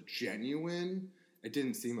it was genuine, it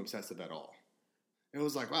didn't seem obsessive at all. It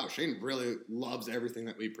was like, wow, Shane really loves everything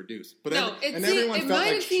that we produce. But it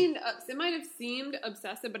might have seemed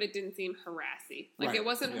obsessive, but it didn't seem harassy. Like, right. It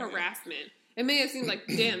wasn't harassment. Yeah. It may have seemed like,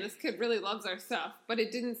 damn, this kid really loves our stuff, but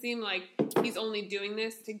it didn't seem like he's only doing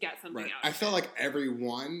this to get something out of it. I felt like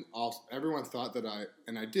everyone thought that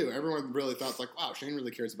everyone really thought, like, wow, Shane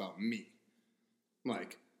really cares about me.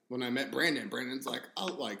 Like, when I met Brandon's like, oh,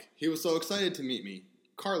 like, he was so excited to meet me.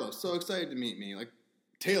 Carlos, so excited to meet me. Like,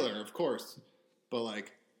 Taylor, of course. But,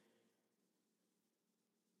 like,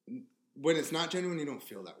 when it's not genuine, you don't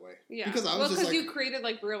feel that way. Yeah. Because you created,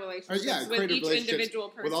 like, real relationships with each individual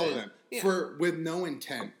person. With all of them. Yeah. With no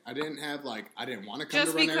intent. I didn't want to come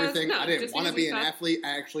to Run Everything. I didn't want to be an athlete.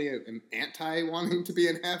 I actually am anti-wanting to be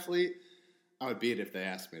an athlete. I would be it if they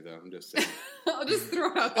asked me, though. I'm just saying. I'll just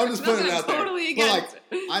throw it out there. I'm just putting it out there. Totally against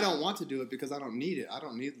it. I don't want to do it because I don't need it. I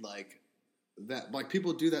don't need, like, that, like,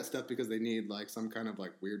 people do that stuff because they need, like, some kind of,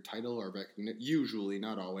 like, weird title or recognition. Usually,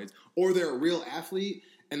 not always. Or they're a real athlete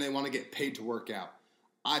and they want to get paid to work out.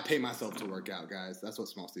 I pay myself to work out, guys. That's what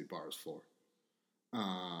Small Seed Bar is for.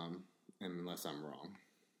 And unless I'm wrong.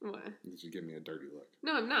 What? You should give me a dirty look.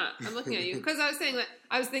 No, I'm not. I'm looking at you. Because I was saying that,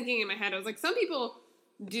 I was thinking in my head, I was like, some people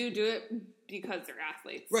do it because they're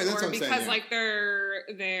athletes. Right, that's what I'm saying. Or because, like,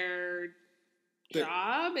 their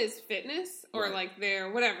job is fitness, or right. Like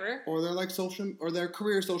their whatever, or they're like their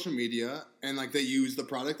career social media, and like they use the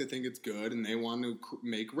product, they think it's good, and they want to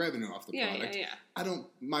make revenue off the product. Yeah.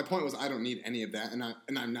 My point was I don't need any of that, and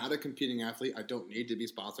I'm not a competing athlete. I don't need to be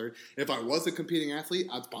sponsored. If I was a competing athlete,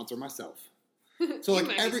 I'd sponsor myself. So you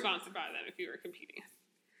might be sponsored by that if you were competing.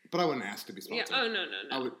 But I wouldn't ask to be sponsored. Yeah. Oh no.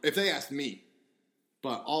 I would, if they asked me.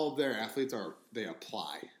 But all of their athletes they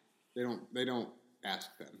apply. They don't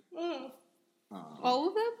ask them. Oh. All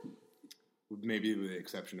of them? Maybe with the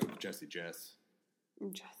exception of Jessie Jess.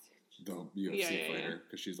 The UFC fighter,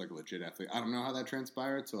 because she's like a legit athlete. I don't know how that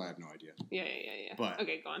transpired, so I have no idea. Yeah. But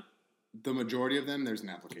okay, go on. The majority of them, there's an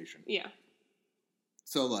application. Yeah.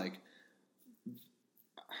 So, like,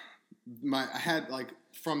 I had, like,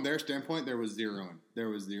 from their standpoint, there was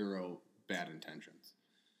zero bad intentions.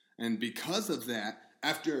 And because of that,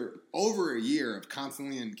 after over a year of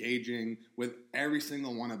constantly engaging with every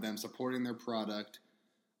single one of them, supporting their product,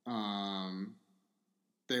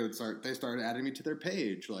 they started adding me to their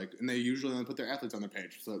page, like, and they usually only put their athletes on their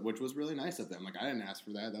page, which was really nice of them. Like, I didn't ask for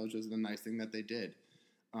that. That was just a nice thing that they did,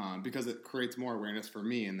 because it creates more awareness for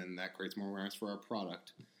me, and then that creates more awareness for our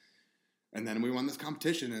product. And then we won this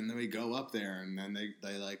competition, and then we go up there, and then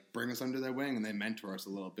they like bring us under their wing, and they mentor us a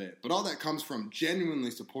little bit. But all that comes from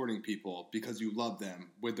genuinely supporting people because you love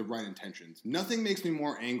them with the right intentions. Nothing makes me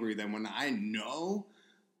more angry than when I know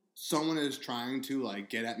someone is trying to like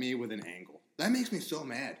get at me with an angle. That makes me so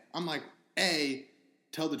mad. I'm like, A,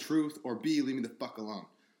 tell the truth, or B, leave me the fuck alone.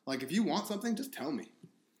 Like, if you want something, just tell me.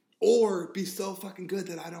 Or be so fucking good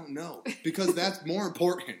that I don't know, because that's more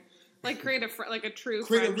important. Like create a true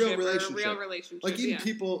create friendship a real relationship. or a real relationship. Like even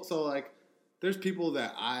people, so like there's people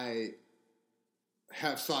that I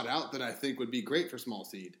have sought out that I think would be great for Small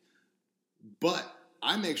Seed, but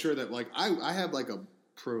I make sure that like I have like a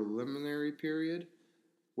preliminary period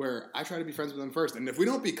where I try to be friends with them first, and if we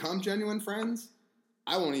don't become genuine friends,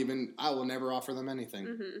 I will never offer them anything.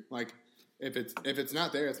 Mm-hmm. Like if it's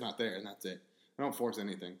not there, it's not there, and that's it. I don't force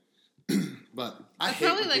anything. But that's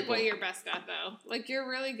probably like what you're best at, though. Like you're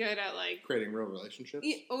really good at like creating real relationships.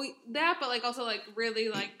 That, but like also like really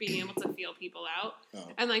like being able to feel people out, oh.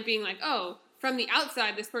 and like being like, oh, from the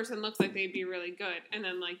outside, this person looks like they'd be really good, and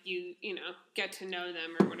then like you know get to know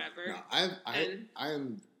them or whatever. No,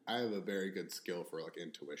 I have a very good skill for like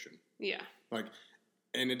intuition. Yeah. Like,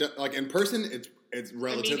 and it like in person, it's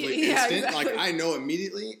relatively instant. Yeah, exactly. Like I know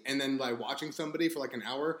immediately, and then by watching somebody for like an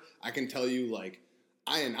hour, I can tell you like.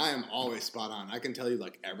 I am always spot on. I can tell you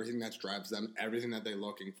like everything that drives them, everything that they're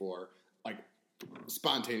looking for, like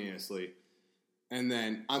spontaneously. And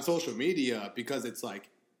then on social media, because it's like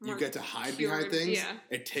you get to hide behind things. Yeah.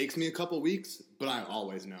 It takes me a couple weeks, but I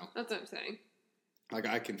always know. That's what I'm saying. Like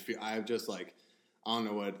I can feel. I just like I don't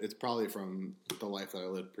know what. It's probably from the life that I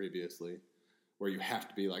lived previously, where you have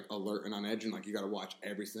to be like alert and on edge, and like you got to watch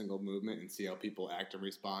every single movement and see how people act and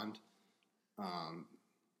respond.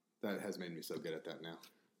 That has made me so good at that now.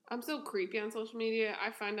 I'm so creepy on social media.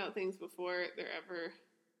 I find out things before they're ever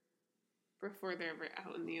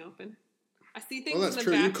out in the open. I see things. Well, that's in the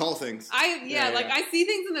true. back. You call things. Like I see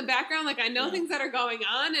things in the background. Like I know things that are going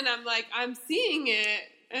on, and I'm like I'm seeing it,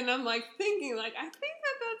 and I'm like thinking like I think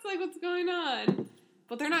that's like what's going on,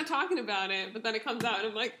 but they're not talking about it. But then it comes out, and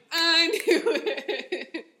I'm like I knew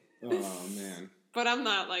it. Oh man. But I'm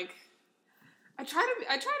not like. I try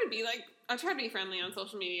to be friendly on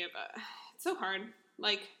social media, but it's so hard.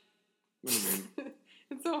 Like, what do you mean?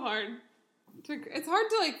 It's so hard. It's hard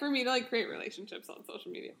to like for me to like create relationships on social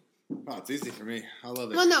media. Oh, it's easy for me. I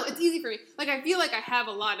love it. Well, no, it's easy for me. Like, I feel like I have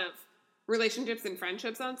a lot of relationships and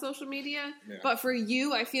friendships on social media, but for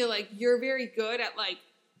you, I feel like you're very good at like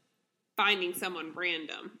finding someone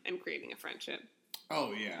random and creating a friendship.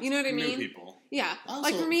 Oh yeah, you know what I mean? New people. Yeah, also,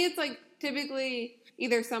 like for me, it's like typically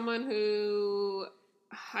either someone who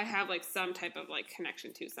I have like some type of like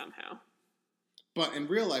connection to somehow. But in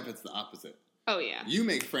real life, it's the opposite. Oh yeah, you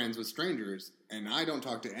make friends with strangers, and I don't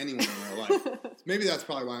talk to anyone in real life. Maybe that's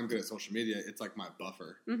probably why I'm good at social media. It's like my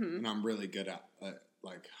buffer, and I'm really good at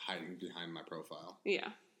like hiding behind my profile. Yeah,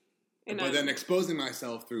 but then exposing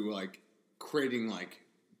myself through like creating like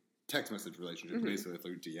text message relationships, basically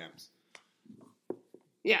through DMs.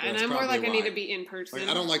 Yeah, and I'm more like I need to be in person. Like,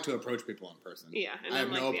 I don't like to approach people in person. Yeah, and I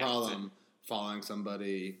have no problem following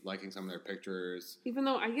somebody, liking some of their pictures. Even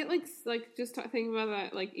though I get like just thinking about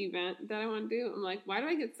that like event that I want to do, I'm like, why do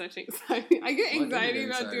I get such anxiety? I get anxiety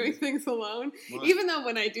about doing things alone. Why? Even though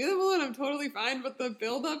when I do them alone, I'm totally fine. But the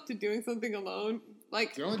build up to doing something alone,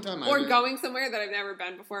 like the only time going somewhere that I've never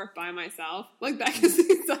been before by myself, like that gives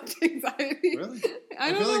me such anxiety. Really?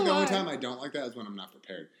 I feel like the only time I don't like that is when I'm not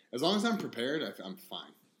prepared. As long as I'm prepared, I'm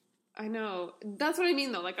fine. I know. That's what I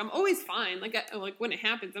mean, though. Like, I'm always fine. Like when it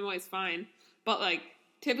happens, I'm always fine. But, like,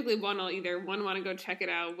 typically, I'll either want to go check it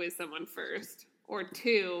out with someone first, or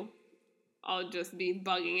two, I'll just be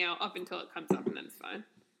bugging out up until it comes up, and then it's fine.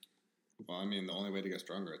 Well, I mean, the only way to get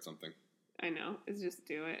stronger at something. I know. Is just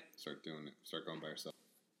do it. Start doing it. Start going by yourself.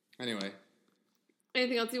 Anyway.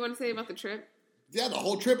 Anything else you want to say about the trip? Yeah, the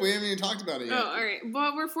whole trip. We haven't even talked about it yet. Oh, all right.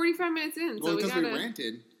 Well, we're 45 minutes in, so because we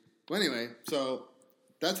ranted. Well, anyway, so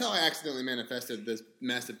that's how I accidentally manifested this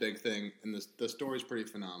massive big thing, and the story's pretty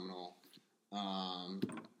phenomenal.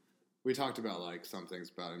 We talked about like some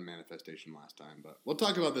things about in manifestation last time, but we'll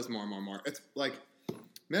talk about this more and more and more. It's like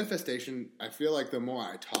manifestation. I feel like the more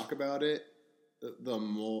I talk about it, the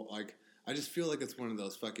more like I just feel like it's one of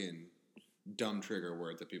those fucking dumb trigger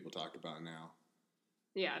words that people talk about now.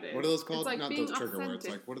 Yeah, it is. What are those called? Like not those trigger words.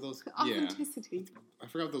 Like what are those? Authenticity. Yeah. I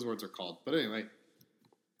forgot what those words are called. But anyway,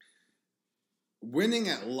 winning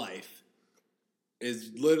at life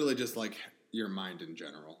is literally just like your mind in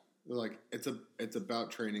general. Like it's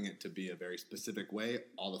about training it to be a very specific way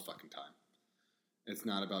all the fucking time. It's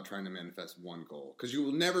not about trying to manifest one goal because you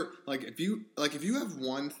will never if you have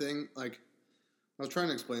one thing like I was trying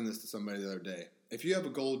to explain this to somebody the other day. If you have a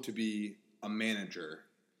goal to be a manager,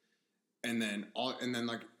 and then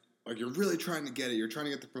like you're really trying to get it, you're trying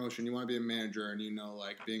to get the promotion, you want to be a manager, and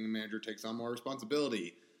like being a manager takes on more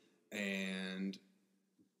responsibility and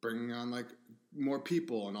bringing on like more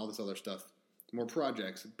people and all this other stuff, more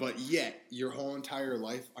projects, but yet your whole entire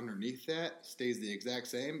life underneath that stays the exact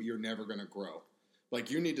same, you're never going to grow.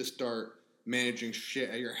 Like, you need to start managing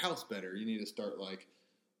shit at your house better. You need to start like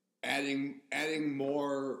adding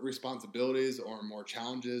more responsibilities or more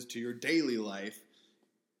challenges to your daily life,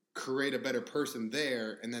 create a better person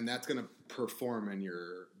there, and then that's going to perform in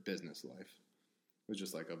your business life. It was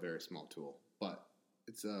just like a very small tool, but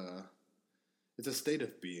it's a state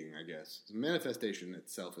of being, I guess. Manifestation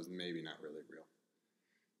itself is maybe not really real.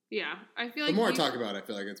 Yeah, I feel like the more I talk about it, I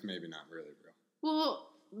feel like it's maybe not really real. Well,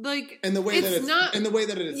 like, in the way that it's not, in the way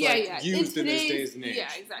that it is used in this days and age. Yeah,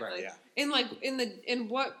 exactly. Right, yeah.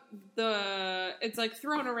 It's like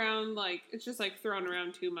thrown around, like it's just like thrown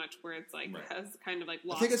around too much, where it's like has kind of like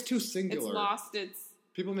lost. I think it's too singular. It's lost its.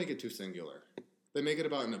 People make it too singular. They make it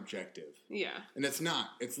about an objective. Yeah. And it's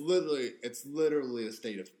not. It's literally a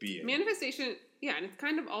state of being. Manifestation, yeah, and it's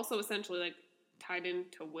kind of also essentially like tied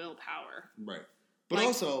into willpower. Right. But like,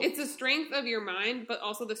 also, it's the strength of your mind, but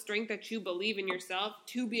also the strength that you believe in yourself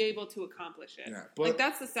to be able to accomplish it. Yeah, but, like,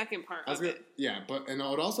 that's the second part of it. Yeah, and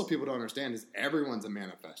what also people don't understand is everyone's a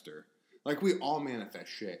manifester. Like, we all manifest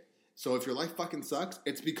shit. So if your life fucking sucks,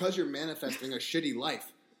 it's because you're manifesting a shitty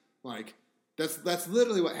life. Like, that's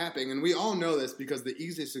literally what happened. And we all know this because the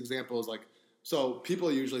easiest example is like, so people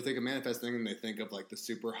usually think of manifesting and they think of like the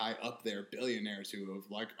super high up there billionaires who have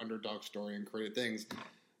like underdog story and created things.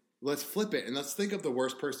 Let's flip it and let's think of the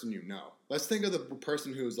worst person you know. Let's think of the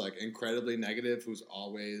person who's like incredibly negative, who's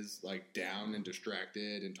always like down and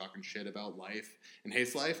distracted and talking shit about life and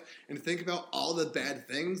hates life, and think about all the bad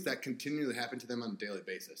things that continue to happen to them on a daily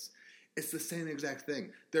basis. It's the same exact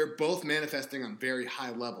thing. They're both manifesting on very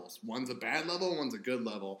high levels. One's a bad level, one's a good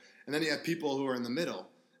level. And then you have people who are in the middle,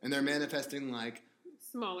 and they're manifesting like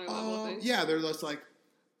smaller level things. Yeah, they're just like,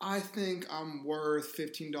 I think I'm worth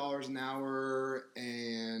 $15 an hour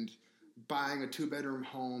and buying a 2-bedroom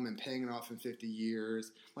home and paying it off in 50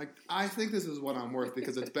 years. Like, I think this is what I'm worth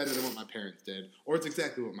because it's better than what my parents did. Or it's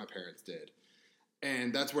exactly what my parents did.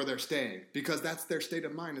 And that's where they're staying. Because that's their state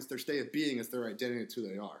of mind. It's their state of being. It's their identity. It's who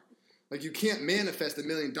they are. Like, you can't manifest $1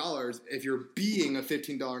 million if you're being a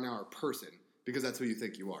 $15 an hour person. Because that's who you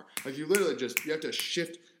think you are. Like, you literally you have to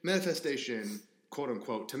shift manifestation, quote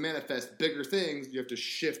unquote, to manifest bigger things. You have to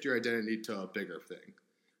shift your identity to a bigger thing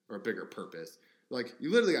or a bigger purpose. Like,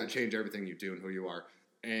 you literally got to change everything you do and who you are.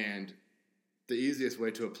 And the easiest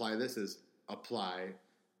way to apply this is apply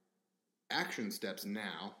action steps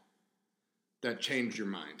now that change your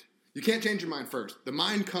mind. You can't change your mind first. The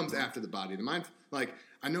mind comes after the body. The mind, like,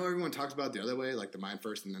 I know everyone talks about it the other way, like the mind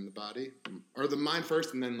first and then the body. Or the mind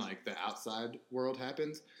first and then, like, the outside world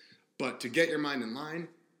happens. But to get your mind in line,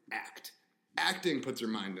 act. Acting puts your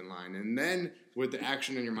mind in line. And then with the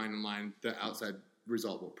action in your mind in line, the outside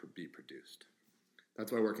result will be produced.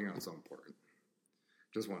 That's why working out is so important.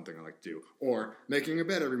 Just one thing I like to do. Or making your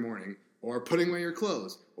bed every morning. Or putting away your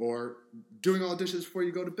clothes. Or doing all the dishes before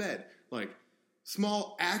you go to bed. Like,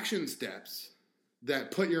 small action steps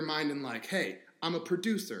that put your mind in like, hey, I'm a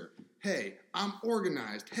producer. Hey, I'm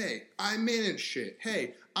organized. Hey, I manage shit.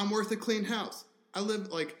 Hey, I'm worth a clean house. I live,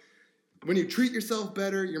 like, when you treat yourself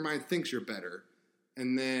better, your mind thinks you're better.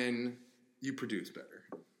 And then you produce better.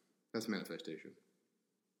 That's manifestation.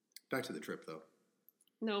 Back to the trip, though.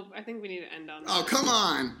 No, I think we need to end on that. Oh, come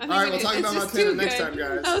on. All right, we'll talk about Montana next time,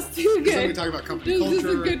 guys. That was too good. So we talk about company culture. This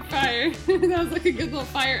is a good fire. That was like a good little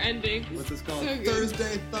fire ending. What's this called? So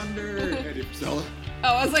Thursday Thunder. Eddie Priscilla. Oh,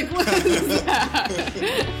 I was like, what is that?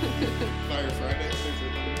 Fire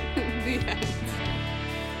Friday.